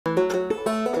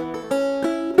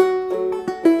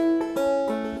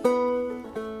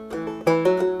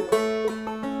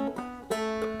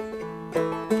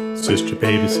sister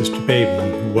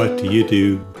baby, what do you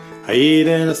do? I eat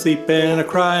and I sleep and I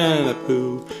cry and I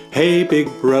poo. Hey big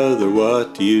brother,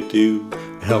 what do you do?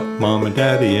 I help mom and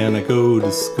daddy and I go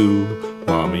to school.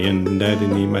 Mommy and daddy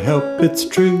need my help, it's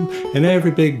true. And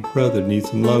every big brother needs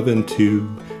some lovin'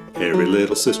 too. Every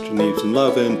little sister needs some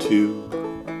lovin' too.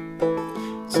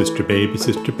 Sister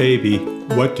baby,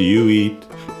 what do you eat?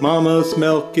 Mama's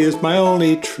milk is my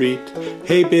only treat.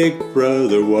 Hey big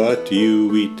brother, what do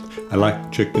you eat? I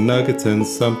like chicken nuggets and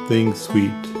something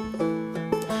sweet.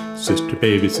 Sister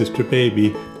baby,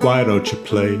 why don't you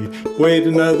play? Wait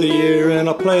another year and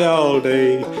I'll play all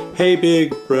day. Hey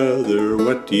big brother,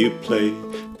 what do you play?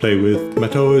 Play with my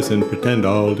toys and pretend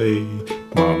all day.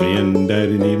 Mommy and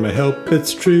daddy need my help,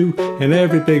 it's true. And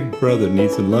every big brother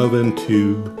needs some lovin'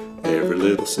 too. Every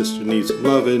little sister needs some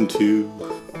lovin' too.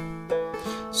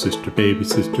 Sister baby,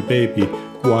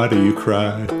 why do you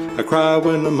cry? I cry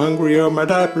when I'm hungry or my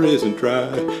diaper isn't dry.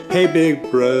 Hey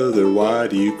big brother, why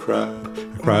do you cry?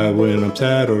 I cry when I'm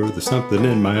sad or there's something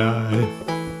in my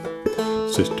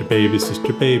eye. Sister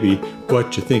baby,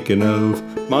 what you thinking of?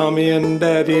 Mommy and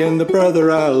daddy and the brother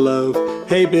I love.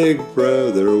 Hey big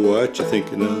brother, what you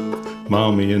thinking of?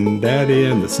 Mommy and daddy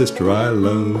and the sister I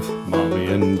love. Mommy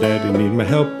and daddy need my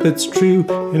help, it's true.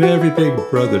 And every big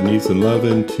brother needs some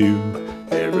lovin' too.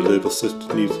 Every little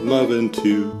sister needs some lovin'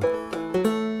 too.